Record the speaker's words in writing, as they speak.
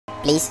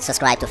Please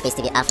subscribe to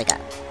Facetv Africa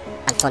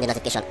and turn the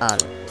notification on.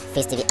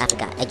 Facetv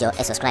Africa, ẹ jọ̀ọ́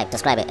ẹ subscribe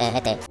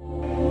hete.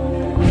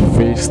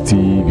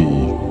 Facetv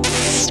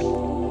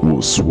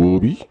was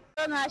Swoby.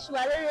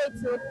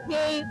 To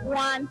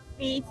K1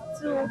 Feet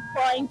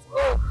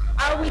 2.0,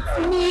 and with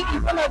me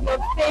is one of your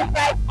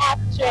favorite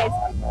actress,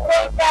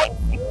 favorite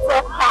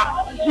TikToker,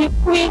 the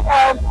queen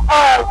of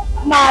all,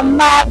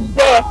 Mama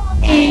Bear,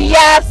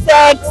 Iya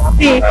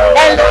Sexy.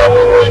 Hello.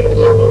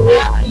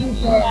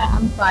 Yeah,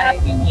 I'm fine.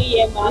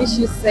 We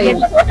should say.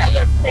 What are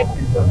you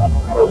expecting from the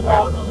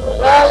program?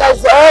 Well,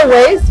 as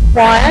always,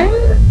 fun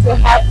to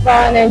have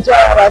fun,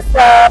 enjoy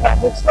ourselves, and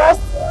to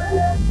trust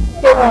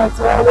K1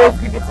 to always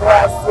give it to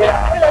us.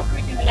 Yeah. What else do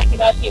you like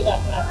about K1?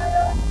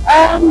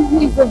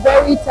 He's a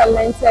very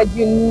talented,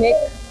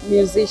 unique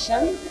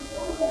musician,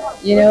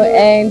 you know,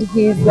 and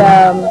he's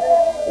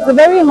a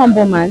very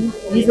humble man.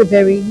 He's a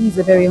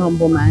very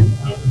humble man,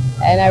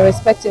 and I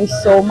respect him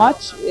so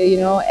much, you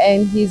know,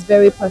 and he's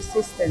very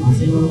persistent. Yes,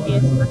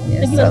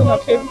 thank you so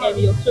much for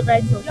your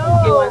favorite song from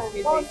K1's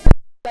music.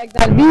 Like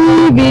that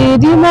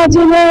vivid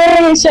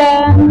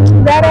imagination,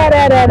 da da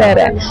da da da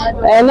da.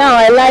 And now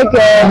I like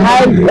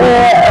Thank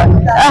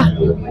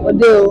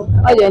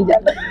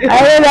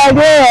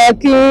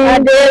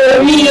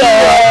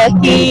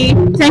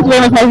you very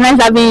much. It's nice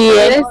having you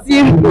here. Bless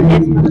you.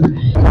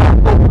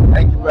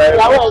 Thank you very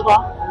much.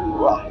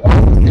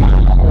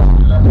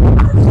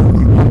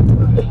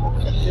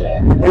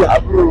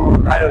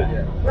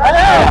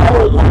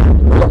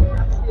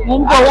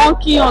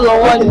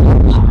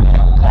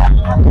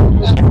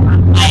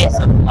 I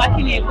so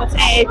working here, but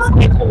I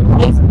expect from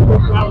this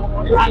program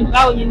and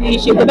how you need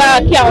to go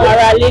back here.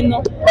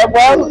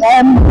 Well,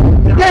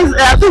 because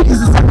I think it's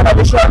the second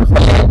edition for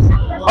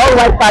all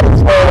white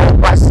parties for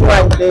Wasiwa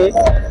Day.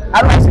 I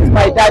don't see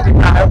my daddy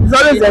now. He's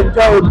always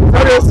enjoyed. He's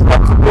always fun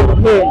to play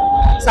with him.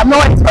 So I'm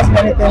not expecting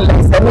anything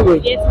less anyway.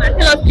 Yes, man.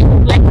 Tell us people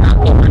like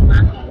K1,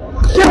 man.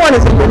 K1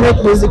 is a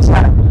unique music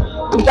channel.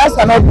 It just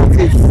cannot beat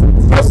it.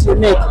 It's just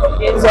unique.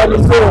 It's on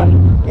its own.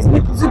 His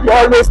music will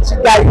always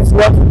trigger you to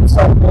want to do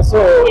something. So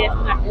yes,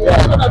 man.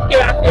 Yeah. One of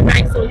K1's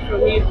favorite songs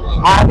from you.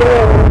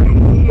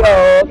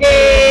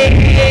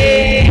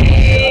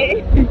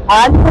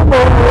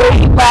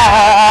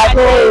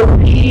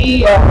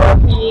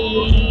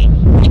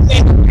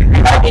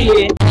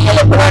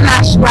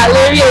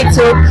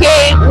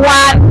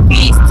 K1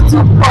 Feast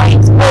 2.0.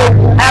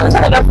 I'm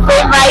one of your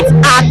favorite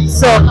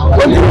actor.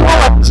 What do you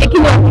want?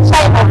 Checking on the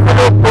China for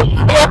the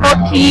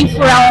key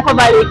for our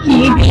cover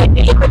key.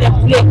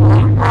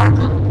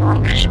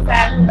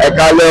 Ẹ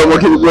kálẹ́ ọmọ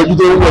kí ni ojú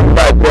tó ń wọ̀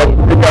nípa ìpọ̀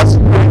nípa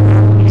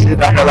ṣe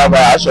dákọ̀lábà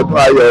aṣọ́dún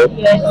ayọ̀.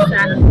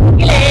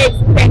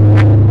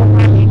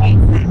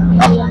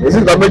 Èsì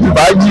nǹkan méjì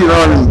fàájì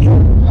náà ni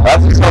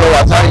láti sọ̀rọ̀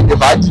wà sáyìn ìdè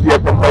fàájì bí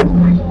ẹ̀kọ́ pọ̀ ní.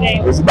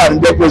 Èsì bá ní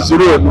jẹ́ pé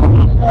ṣeré òní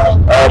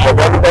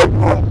bọ̀bọ̀ ní bẹ́ẹ̀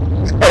dùn.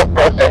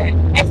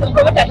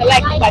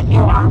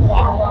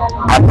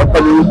 Àkọ́kọ́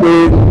ni wípé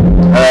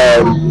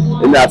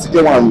èmi àti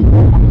K1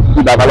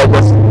 bí bàbá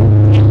lọ́gbọ́ sí.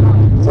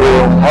 So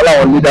all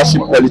our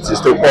leadership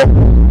qualities tó pọ̀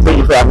tó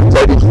ní fẹ́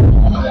àfitẹ́rì.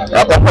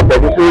 Àkọ́kọ́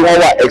pẹ̀lú pé wọ́n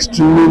wà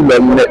extremely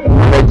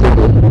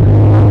knowledgeable.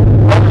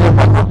 Wọ́n ní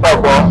ọkọ̀ tó pọ̀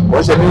gan,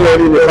 wọ́n ṣe ní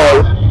orí nìkan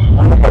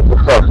ọkọ̀ tó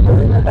pọ̀.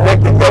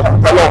 Ẹlẹ́kẹ̀kẹ́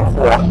tọ́lọ̀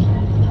fún wa.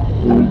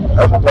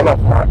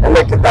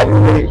 Ẹlẹ́kẹ̀ta ni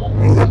pé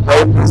he's a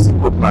very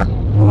principled man.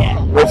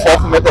 Mo fọ́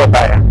fún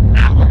mẹ́tọ̀ọ̀tà yẹn.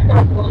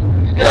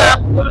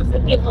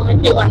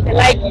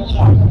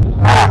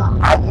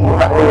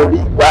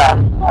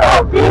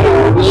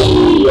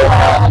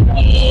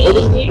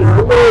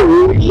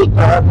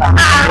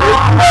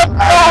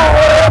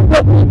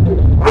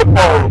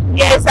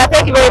 Yes, I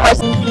thank you very much.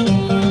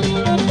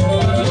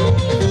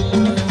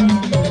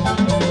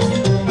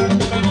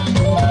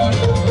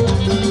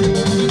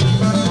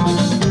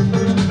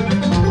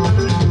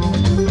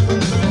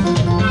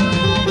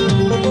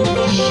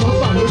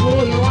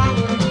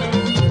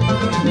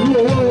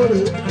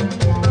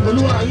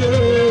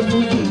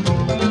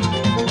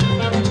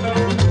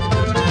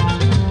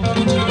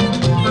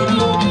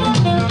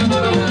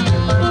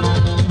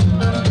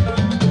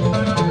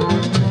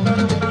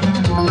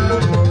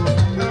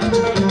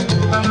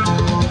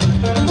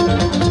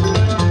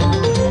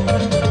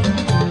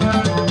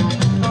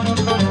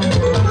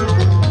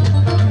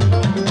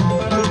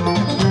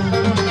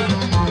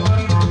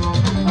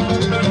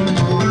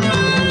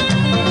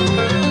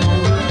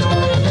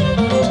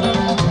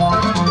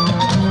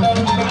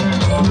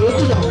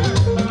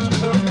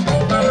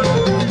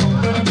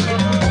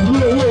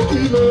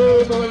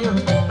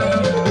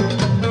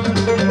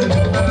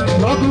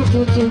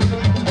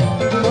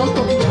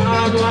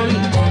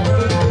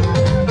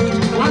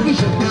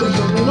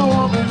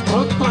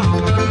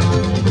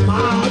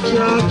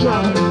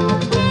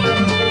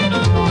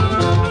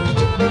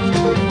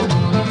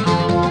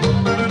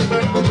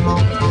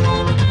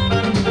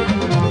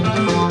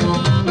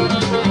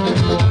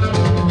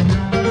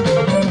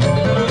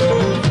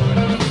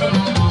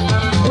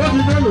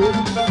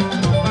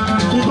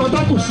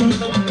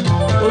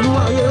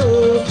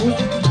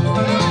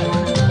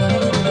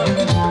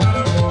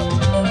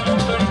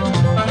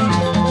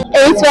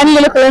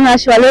 Olani Colonel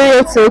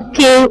to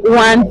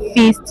K1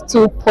 Feast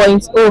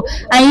 2.0.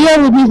 And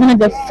here with me is one of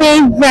your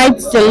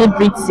favorite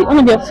celebrity, one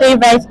of your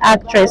favorite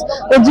actress.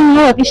 Ojú ni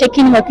wọ́n kì í ṣe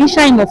kí ni wọ́n kì í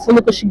ṣàìmọ̀ fún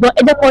olóko ṣùgbọ́n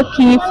ẹ jẹ́kọ̀ọ́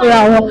kí ni fúnra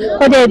wọn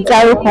kọ́ dẹ̀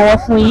dárò kan wọ́n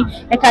fún yín.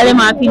 Ẹ káàlẹ́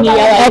máa fi ní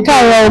yàrá. Ẹ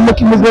káàárọ̀ mo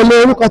kí gbogbo ilé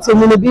orúkọ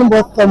tèmi ni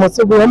Bímbọ́ Tọmọ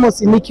tó gbé ọmọ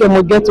sí ní kí ọmọ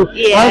ghetto.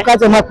 Àwọn kan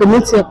tẹ máa pè mí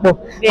tiẹ̀ pọ̀.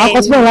 Àwọn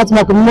kan tí wọ́n láti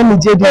máa pè mí mọ́mì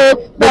Jédé.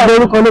 Gbogbo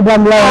orúkọ ló bá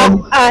mi lára mu.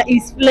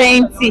 It's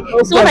plenty.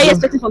 So what are you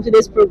expecting from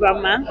today's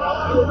program, ma?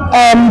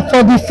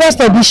 For the first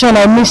edition,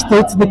 I missed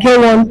it. The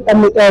K1,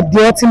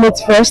 the ultimate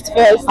first,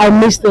 I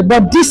missed it.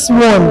 But this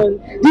one,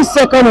 this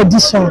second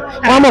edition,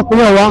 I'm up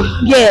here.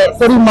 Yes.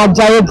 Very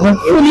Majaye gun.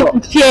 Fully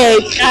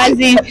prepared, as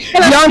in.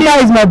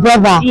 Younger is my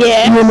brother.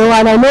 Yeah. You know,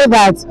 and I know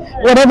that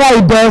whatever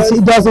he does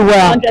it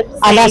well. 100%.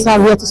 And that's why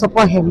I'm here to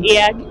support him.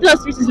 Yeah. Tell us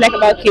what is like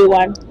about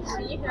K1.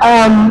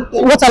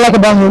 What I like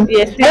about him,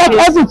 Yes, I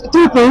like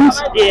two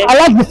things. Yeah. I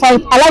like the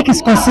fact I like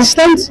he's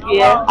consistent.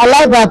 Yeah. I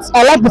like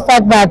the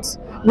fact that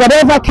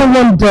whatever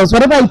Kenyan does,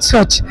 whatever he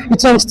touch, it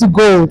turns to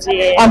gold.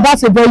 Yeah. And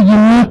that's a very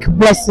unique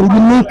blessing,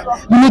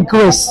 unique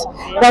grace.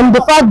 And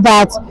the fact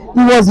that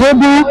he was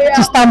able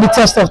to stand the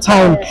test of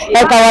time.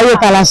 Like our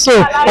Talaso,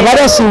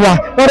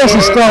 what else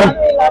is strong,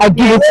 I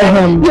give it to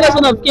him. Give us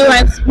one of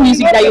K1's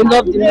music that you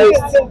love the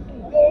most.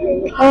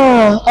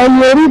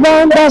 Ẹni orí bá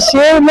ń bá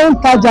ṣe é ló ń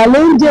tajà ló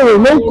ń jèrè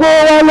ló ń kó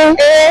wálé.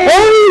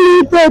 Orí mi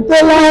tètè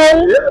láyé,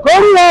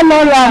 orí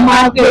ọlọ́lá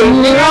máa pè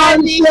ní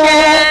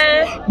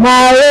ránṣẹ́.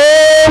 Màá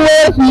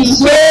rèé fi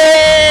ṣe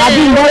é.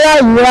 Abímbọ́lá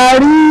ìwà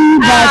rí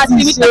bá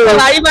ti ṣe.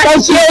 Ẹ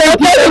ṣe é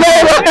kékeré.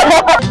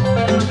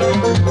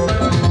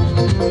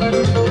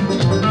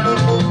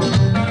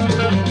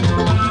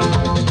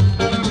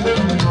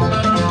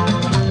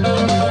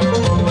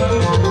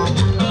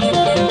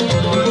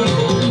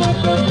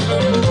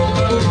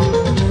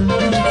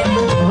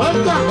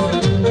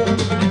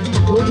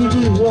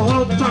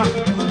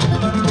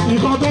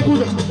 Ìkan tó kù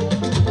dà,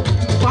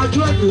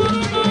 pajú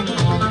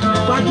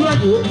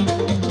ẹ̀dùn,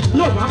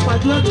 yóò bá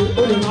pajú ẹ̀dùn,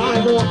 o lè máa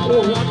ẹ̀rọ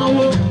òun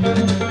àtọwọ́.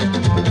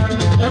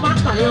 Ẹ má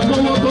kàyẹ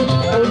gbọ́wọ́ tó ná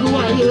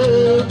olúwa yé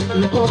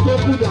ìkan tó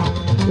kù dà,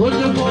 ó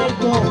ní wọ́n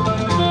pọ̀.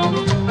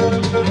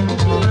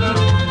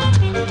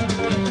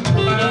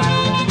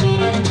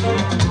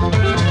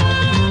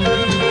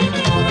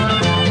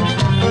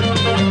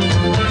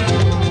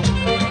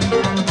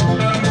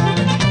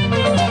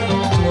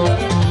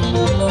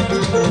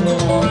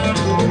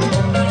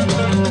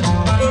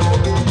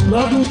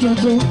 Lọ́dún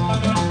tuntun,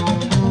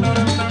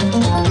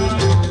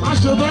 má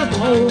ṣe bẹ́ẹ̀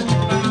kọ́ o.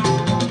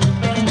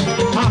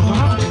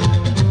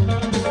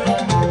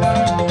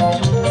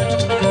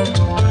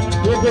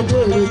 Gbogbo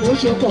èrè ló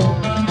ṣe pọ̀.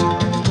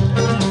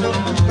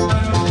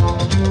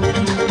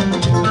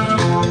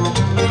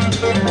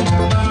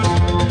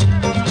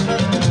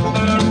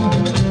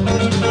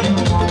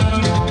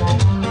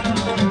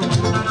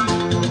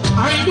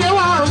 Àìdé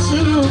wà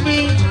sílùú mi,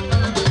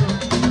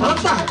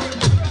 ọ̀tà.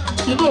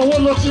 Inú owó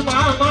ló ti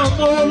máa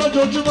mówó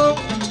lójoojúmọ́.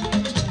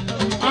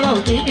 Ara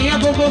òní ní ẹ́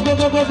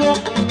gbogbogbogbogbò.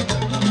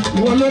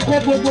 Ìwọ ló kó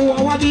gbogbo wa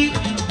wá ní.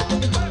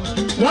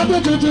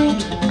 Lọ́dún tuntun,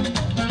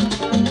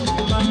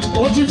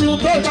 ó ti fi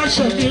bẹ́ẹ̀ bá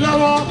ṣẹ̀mí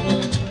lọ́wọ́.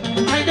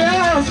 Àìdé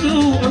ọ̀sùn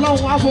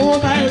ọlọ́run àfọwọ́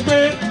bá ẹ pé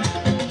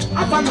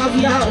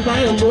afáàmàbí àbá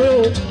ẹ̀ lò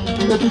ó.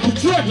 Òkìkí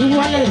tí ò ní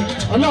wálẹ̀,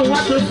 ọlọ́run wá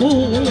pé fún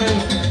òun rẹ̀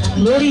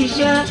lórí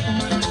iṣẹ́,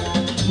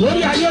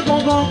 lórí ayé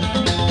gangan,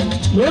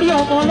 lórí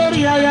ọmọ,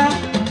 lórí aya.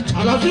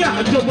 Àlàáfíà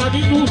àjọba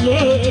nínú ilé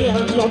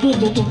lọ́dún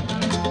tuntun.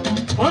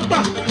 Wọ́n gbà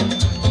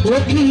ó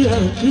kí ẹ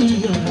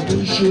lè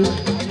ṣe.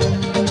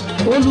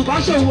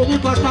 Olùbáṣòwò ní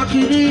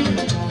pàtàkì ní.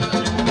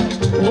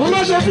 Òun ló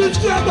ṣe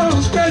 50th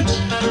on stage.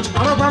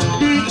 Àwọn bá ń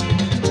bí.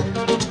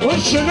 Ó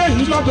ṣe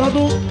léyìí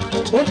lọ́dọọdún.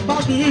 Ó bá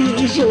mi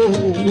ìṣòwò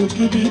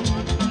gidi.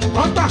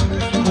 Wọ́n gbà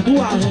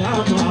àdúrà ẹ̀ á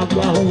máa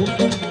gbà ó.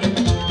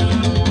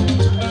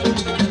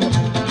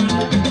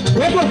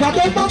 Gbogbo ìgbà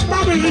tó bá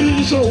mi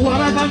ìṣòwò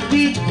ara bá ń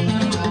bí.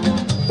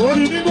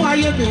 Orí nínú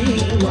ayé mi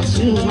wà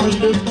sí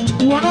ayé.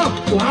 Ìwọ náà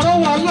wà á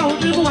rọ́wọ́ ọlọ́run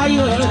nínú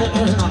ayé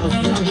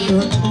àfi àṣẹ.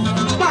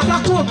 Bàbá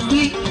kò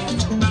bí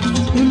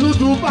ìlú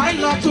Dubai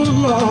látún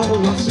lọ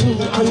wà sí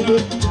ayé.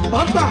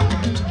 Ọgbà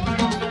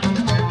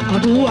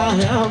àdúrà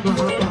ẹ̀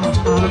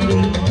àmàbà mi.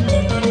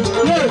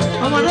 Yé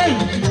ọmọdé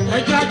yìí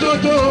ẹja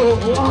jọjọ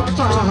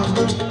ọ̀tá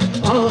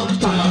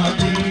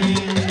mi.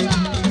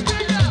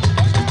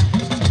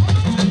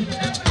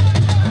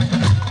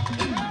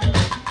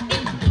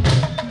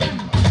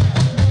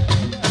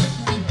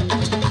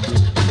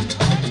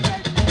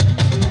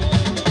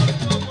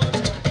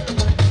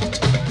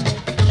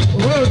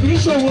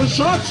 Ìṣòwò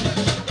ṣọ́ọ̀ṣì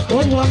ó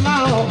wọlá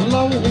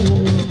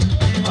ọlọ́run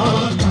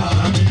ọ̀tá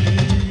mi.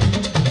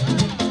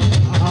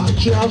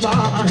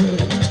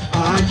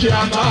 Àjẹ́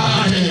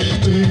àbáyé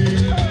pé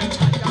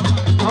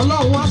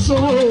ọlọ́run wá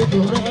sọ̀rọ̀ òdò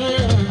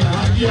rẹ̀.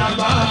 Àjẹ́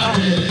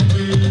àbáyé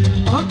pé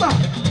ọ̀tá.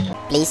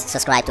 Please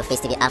subscribe to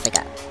Face TV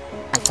Africa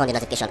and turn the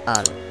notification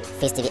on.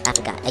 Face TV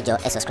Africa, ẹ jọ̀ọ́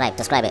ẹ subscribe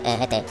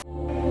hete.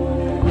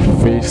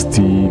 Face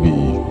TV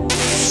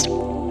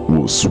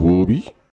was Swoby.